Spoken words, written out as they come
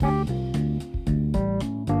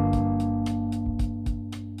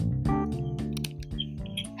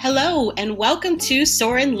Hello, and welcome to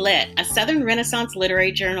Soarin' Lit, a Southern Renaissance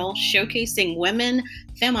literary journal showcasing women,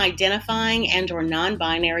 femme-identifying, and/or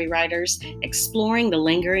non-binary writers exploring the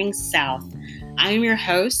lingering South. I am your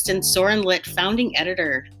host and Soarin' Lit founding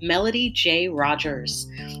editor, Melody J. Rogers.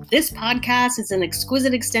 This podcast is an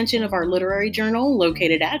exquisite extension of our literary journal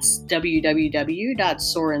located at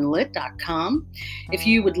www.soarinlit.com. If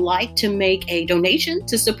you would like to make a donation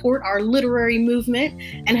to support our literary movement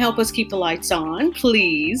and help us keep the lights on,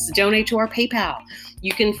 please donate to our PayPal.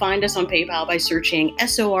 You can find us on PayPal by searching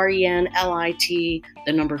SORENLIT,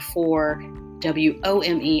 the number 4,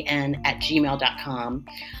 WOMEN at gmail.com.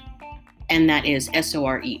 And that is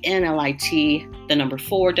SORENLIT, the number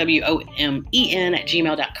 4, WOMEN at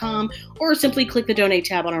gmail.com, or simply click the donate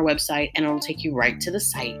tab on our website and it'll take you right to the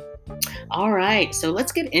site. All right, so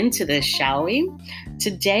let's get into this, shall we?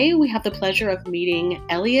 Today we have the pleasure of meeting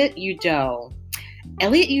Elliot Udoh.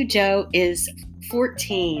 Elliot Udoh is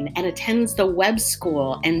 14 and attends the Webb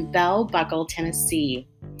School in Bell Buckle, Tennessee.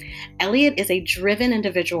 Elliot is a driven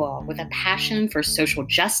individual with a passion for social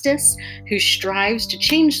justice who strives to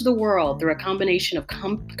change the world through a combination of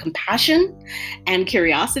compassion and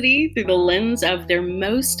curiosity through the lens of their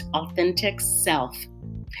most authentic self.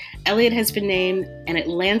 Elliot has been named an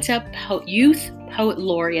Atlanta Youth Poet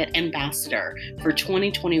Laureate Ambassador for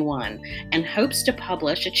 2021 and hopes to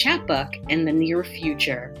publish a chapbook in the near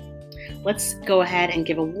future. Let's go ahead and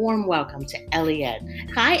give a warm welcome to Elliot.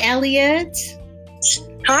 Hi, Elliot.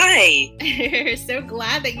 Hi. So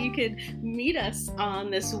glad that you could meet us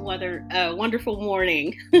on this wonderful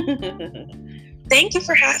morning. Thank you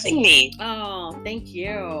for having me. Oh, thank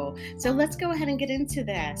you. So let's go ahead and get into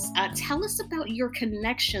this. Tell us about your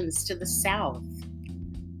connections to the South.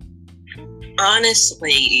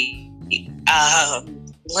 Honestly,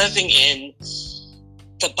 living in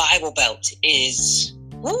the Bible Belt is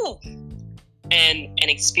an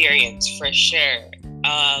experience for sure.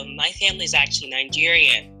 My family is actually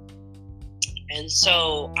Nigerian, and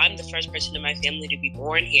so I'm the first person in my family to be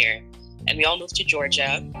born here, and we all moved to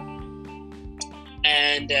Georgia.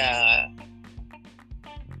 And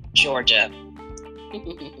Georgia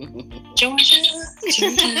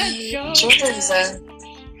is a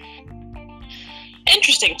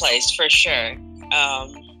interesting place for sure.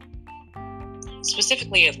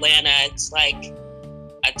 Specifically Atlanta, it's like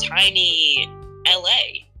a tiny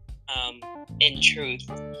LA. In truth,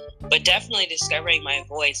 but definitely discovering my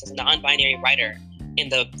voice as a non-binary writer in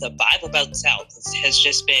the Bible Belt South has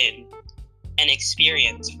just been an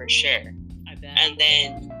experience for sure. I bet. And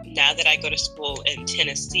then now that I go to school in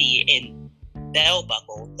Tennessee in Bell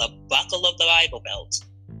Buckle, the buckle of the Bible Belt,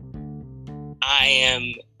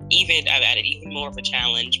 I've added even more of a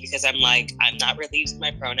challenge because I'm not really using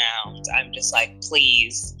my pronouns. I'm just like,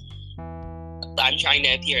 please, I'm trying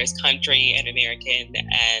to appear as country and American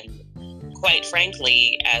and quite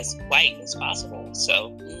frankly, as white as possible.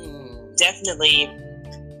 So definitely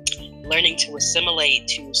learning to assimilate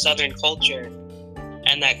to Southern culture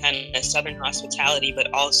and that kind of Southern hospitality,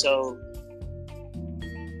 but also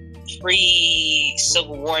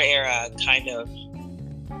pre-Civil War era kind of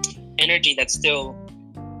energy that still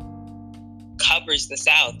covers the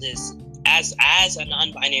South is as a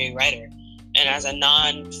non-binary writer and as a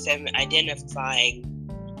non-femme identifying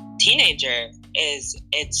teenager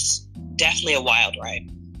it's definitely a wild ride.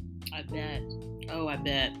 I bet. Oh, I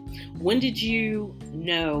bet. When did you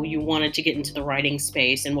know you wanted to get into the writing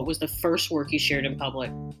space, and what was the first work you shared in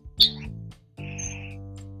public?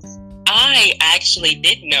 I actually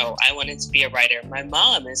did know I wanted to be a writer. My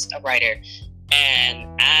mom is a writer, and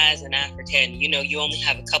as an African, we only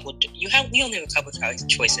have a couple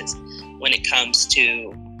choices when it comes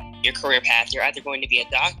to your career path. You're either going to be a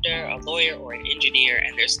doctor, a lawyer, or an engineer,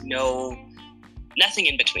 and there's nothing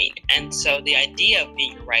in between. And so the idea of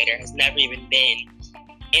being a writer has never even been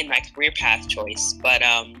in my career path choice. But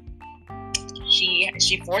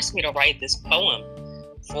she forced me to write this poem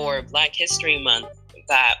for Black History Month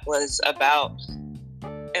that was about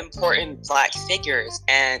important Black figures.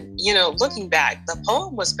 And, looking back, the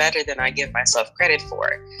poem was better than I give myself credit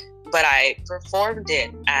for. But I performed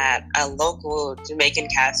it at a local Jamaican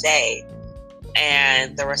cafe.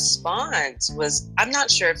 And the response was, I'm not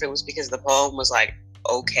sure if it was because the poem was like,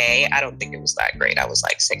 okay, I don't think it was that great. I was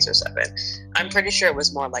like 6 or 7. I'm pretty sure it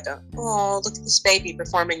was more like oh, look at this baby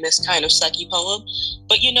performing this kind of sucky poem.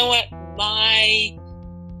 But you know what? My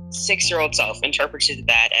 6-year-old self interpreted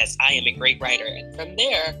that as I am a great writer. And from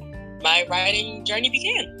there, my writing journey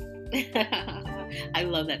began. I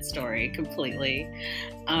love that story completely.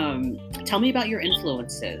 Tell me about your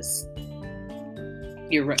influences.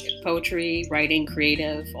 Your poetry, writing,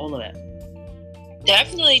 creative, all of it.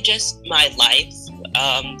 Definitely just my life.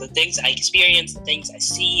 The things I experience, the things I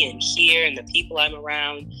see and hear, and the people I'm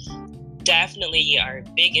around definitely are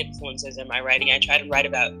big influences in my writing. I try to write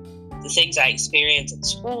about the things I experience in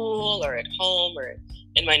school or at home or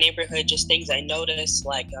in my neighborhood, just things I notice.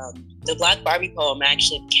 Like the Black Barbie poem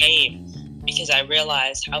actually came because I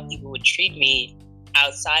realized how people would treat me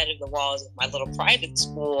outside of the walls of my little private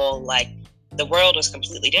school. Like the world was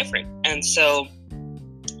completely different. And so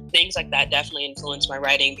things like that definitely influence my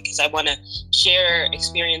writing, because I want to share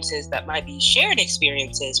experiences that might be shared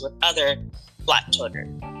experiences with other Black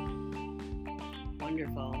children.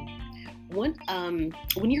 Wonderful.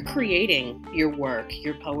 When you're creating your work,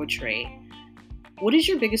 your poetry, what is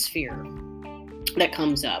your biggest fear that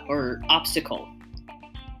comes up, or obstacle,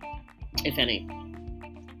 if any?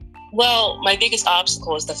 Well, my biggest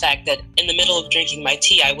obstacle is the fact that in the middle of drinking my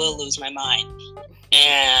tea, I will lose my mind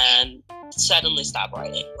and suddenly stop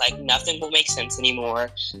writing. Like nothing will make sense anymore.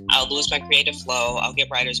 I'll lose my creative flow. I'll get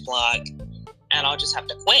writer's block, and I'll just have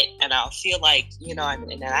to quit. And I'll feel like, I'm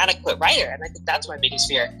an inadequate writer. And I think that's my biggest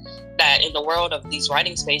fear, that in the world of these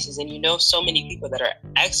writing spaces, and so many people that are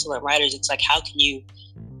excellent writers, it's like, how can you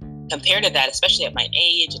compare to that, especially at my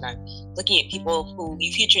age? And I'm looking at people who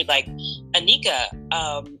you featured, like Anika,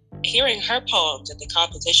 hearing her poems at the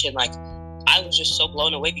competition, like I was just so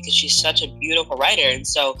blown away because she's such a beautiful writer. And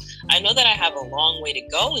so I know that I have a long way to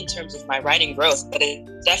go in terms of my writing growth, but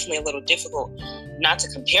it's definitely a little difficult not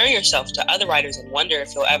to compare yourself to other writers and wonder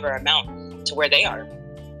if you'll ever amount to where they are.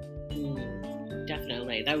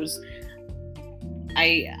 Definitely. That was,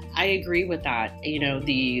 I agree with that.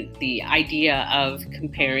 The idea of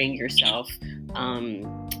comparing yourself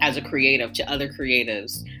as a creative to other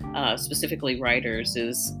creatives, specifically writers,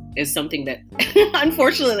 is something that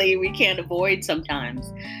unfortunately we can't avoid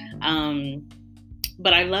sometimes.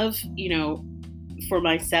 But I love, for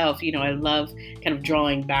myself, I love kind of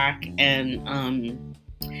drawing back and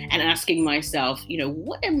asking myself,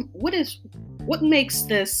 what makes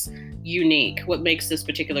this unique? What makes this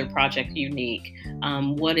particular project unique?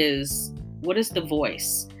 What is the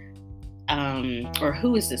voice? Or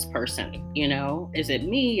who is this person? Is it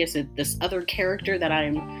me? Is it this other character that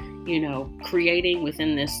I'm, creating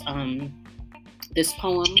within this this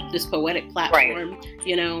poem, this poetic platform? Right.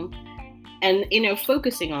 And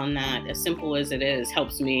focusing on that, as simple as it is,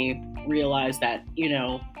 helps me realize that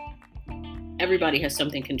everybody has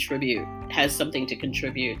something to contribute,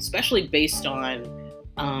 especially based on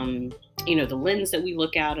the lens that we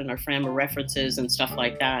look at and our frame of references and stuff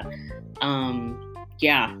like that.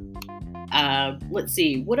 Let's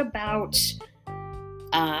see. What about,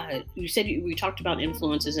 you said we talked about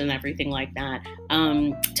influences and everything like that.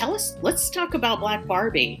 Let's talk about Black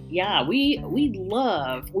Barbie. Yeah,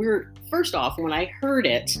 first off, when I heard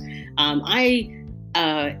it,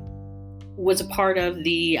 I was a part of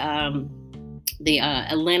the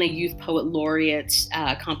Atlanta Youth Poet Laureate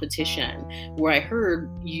competition, where I heard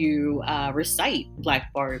you recite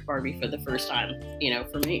Black Barbie for the first time,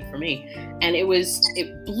 for me. And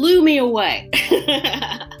it blew me away.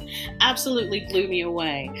 Absolutely blew me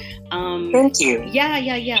away. Thank you.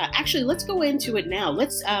 Yeah. Actually, let's go into it now.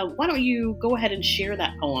 Why don't you go ahead and share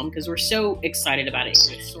that poem, because we're so excited about it.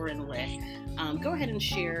 It's Soarin' Lit. Go ahead and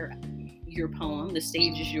share your poem. The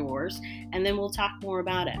stage is yours, and then we'll talk more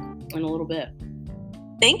about it in a little bit.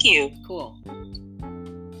 Thank you. Cool.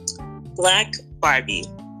 Black Barbie.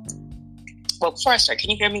 Well, before I start,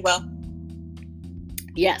 can you hear me well?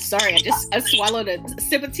 Yes, sorry, I swallowed a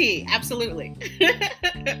sip of tea. Absolutely.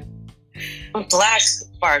 Black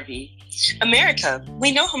Barbie. America,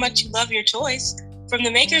 we know how much you love your toys. From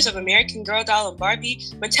the makers of American Girl Doll and Barbie,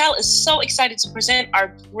 Mattel is so excited to present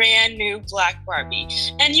our brand new Black Barbie.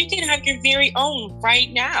 And you can have your very own right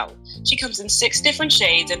now. She comes in 6 different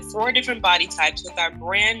shades and 4 different body types with our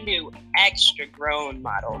brand new extra grown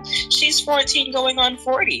model. She's 14 going on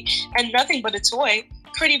 40 and nothing but a toy.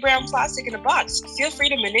 Pretty brown plastic in a box. Feel free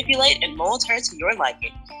to manipulate and mold her to your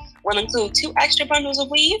liking. We'll include 2 extra bundles of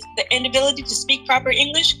weave, the inability to speak proper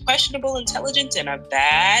English, questionable intelligence, and a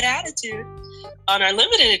bad attitude. On our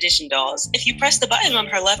limited edition dolls, if you press the button on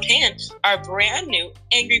her left hand, our brand new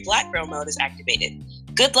Angry Black Girl mode is activated.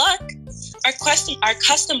 Good luck! Our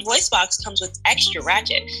custom voice box comes with extra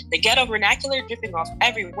ratchet, the ghetto vernacular dripping off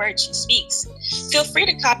every word she speaks. Feel free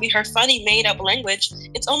to copy her funny made-up language.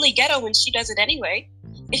 It's only ghetto when she does it anyway.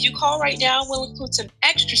 If you call right now, we'll include some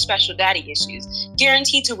extra special daddy issues,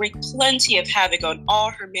 guaranteed to wreak plenty of havoc on all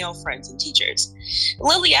her male friends and teachers.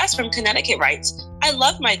 Lily S. from Connecticut writes, I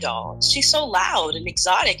love my doll. She's so loud and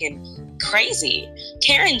exotic and crazy.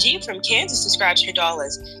 Karen G. from Kansas describes her doll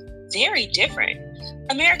as very different.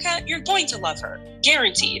 America, you're going to love her,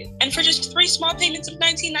 guaranteed. And for just 3 small payments of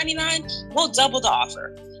 $19.99, we'll double the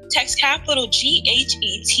offer. Text capital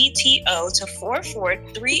GHETTO to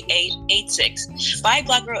 443886. Buy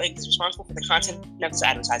Black Girl Inc. is responsible for the content of this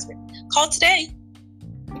advertisement. Call today.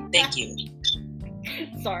 Thank you.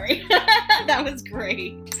 Sorry. That was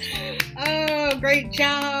great. Oh, great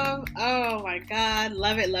job. Oh my God.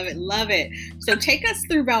 Love it, love it, love it. So take us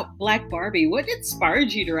through about Black Barbie. What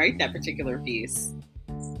inspired you to write that particular piece?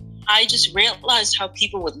 I just realized how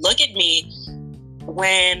people would look at me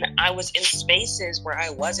when I was in spaces where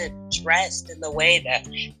I wasn't dressed in the way that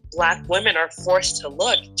Black women are forced to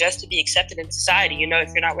look just to be accepted in society. You know,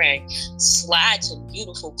 if you're not wearing slacks and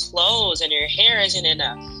beautiful clothes and your hair isn't in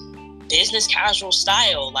a business casual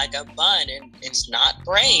style like a bun and it's not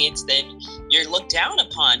braids, then you're looked down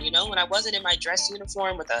upon. You know, when I wasn't in my dress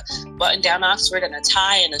uniform with a button-down Oxford and a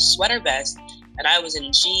tie and a sweater vest, and I was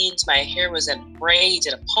in jeans, my hair was in braids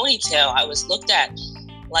and a ponytail, I was looked at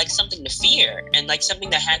like something to fear and like something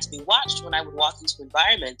that had to be watched when I would walk into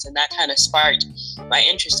environments. And that kind of sparked my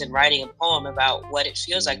interest in writing a poem about what it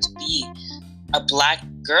feels like to be a Black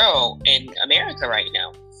girl in America right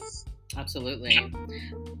now. Absolutely.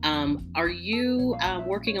 Are you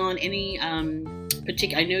working on any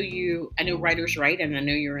particular? I know writers write, and I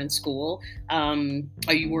know you're in school. Are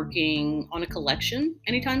you working on a collection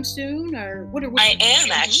anytime soon, or what? I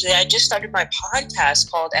am actually. I just started my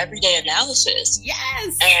podcast called Everyday Analysis.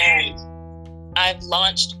 Yes. And I've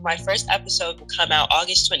launched my first episode. Will come out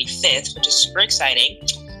August 25th, which is super exciting.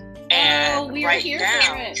 And we are here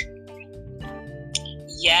for it.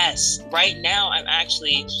 Yes, right now I'm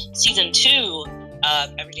actually season 2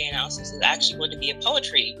 of Everyday Analysis is actually going to be a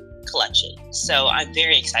poetry collection. So I'm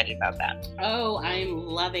very excited about that. Oh, I'm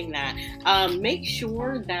loving that. Make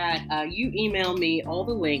sure that you email me all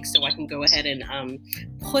the links so I can go ahead and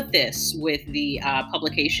put this with the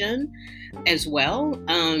publication as well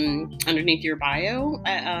underneath your bio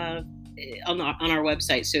on our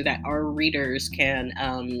website so that our readers can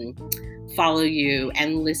follow you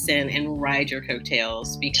and listen and ride your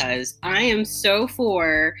coattails, because I am so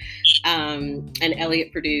for an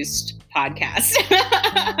Elliot produced podcast.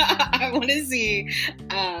 I want to see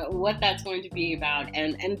what that's going to be about,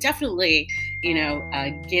 and definitely,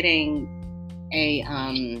 getting a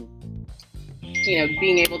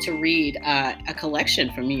being able to read a collection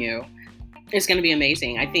from you is going to be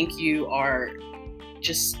amazing. I think you are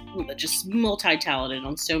just multi-talented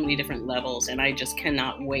on so many different levels, and I just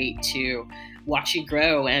cannot wait to watch you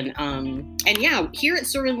grow. And yeah, here at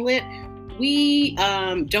Servant Lit, we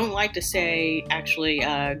don't like to say actually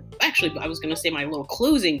I was going to say my little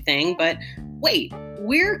closing thing, but wait,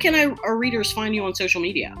 where can our readers find you on social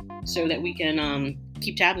media so that we can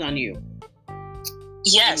keep tabs on you?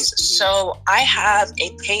 Yes, so I have a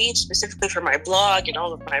page specifically for my blog and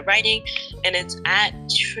all of my writing, and it's at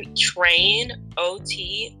trainot_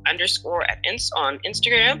 on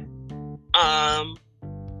Instagram.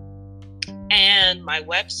 And my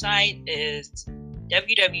website is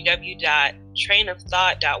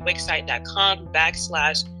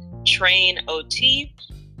www.trainofthought.wixsite.com/trainot.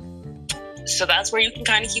 So that's where you can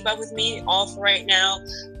kind of keep up with me all for right now.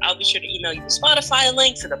 I'll be sure to email you the Spotify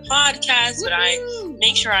link for the podcast, but I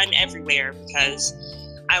make sure I'm everywhere because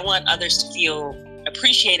I want others to feel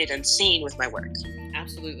appreciated and seen with my work.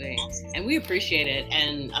 Absolutely. And we appreciate it.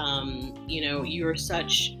 And, you're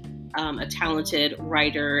such a talented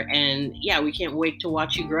writer, and yeah, we can't wait to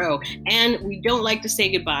watch you grow. And we don't like to say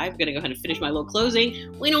goodbye. I'm going to go ahead and finish my little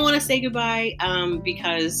closing. We don't want to say goodbye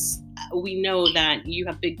because we know that you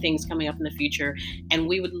have big things coming up in the future, and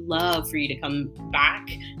we would love for you to come back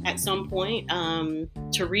at some point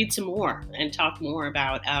to read some more and talk more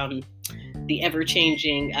about the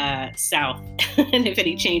ever-changing South and if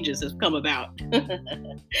any changes have come about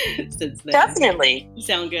since then. Definitely.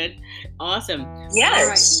 Sound good? Awesome.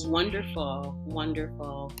 Yes. All right.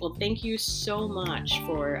 Wonderful. Well, thank you so much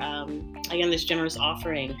for, again, this generous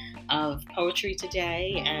offering of poetry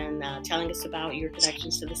today and telling us about your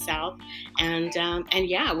connections to the South. And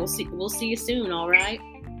yeah, we'll see you soon. All right.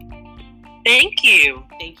 Thank you.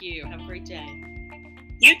 Thank you. Have a great day.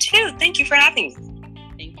 You too. Thank you for having me.